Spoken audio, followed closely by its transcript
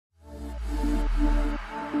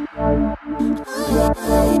Hey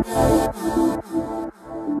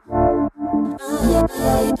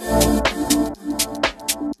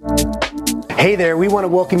there, we want to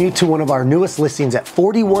welcome you to one of our newest listings at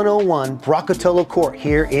 4101 Brocatello Court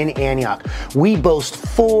here in Antioch. We boast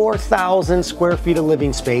 4,000 square feet of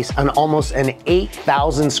living space on almost an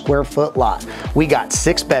 8,000 square foot lot. We got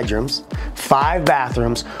 6 bedrooms, 5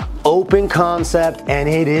 bathrooms, open concept, and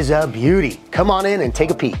it is a beauty. Come on in and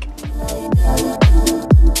take a peek.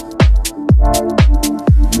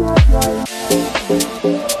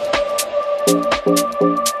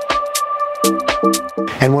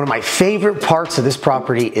 And one of my favorite parts of this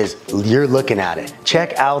property is you're looking at it.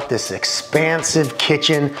 Check out this expansive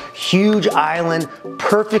kitchen, huge island,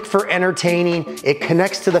 perfect for entertaining. It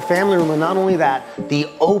connects to the family room, and not only that, the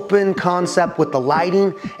open concept with the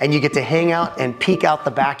lighting, and you get to hang out and peek out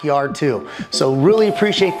the backyard too. So really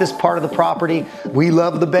appreciate this part of the property. We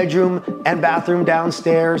love the bedroom and bathroom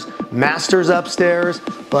downstairs, masters upstairs,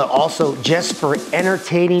 but also just for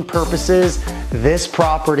entertaining purposes, this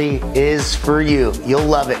property is for you. You'll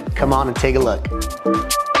love it. Come on and take a look.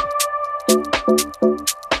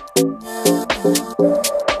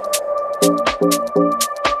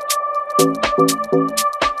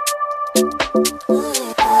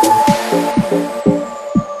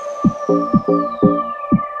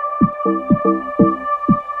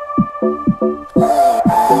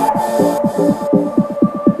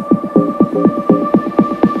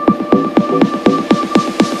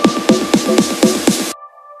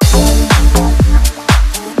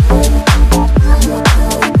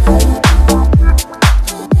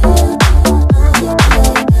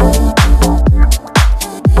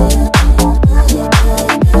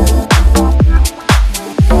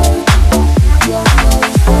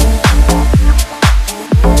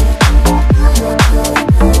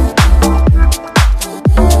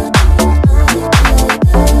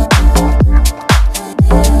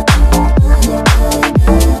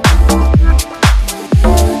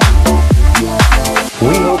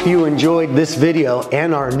 Hope you enjoyed this video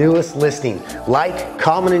and our newest listing. Like,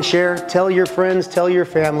 comment, and share. Tell your friends, tell your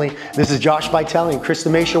family. This is Josh Vitale and Krista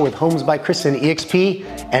Mashore with Homes by Krista and EXP,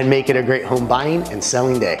 and make it a great home buying and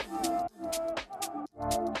selling day.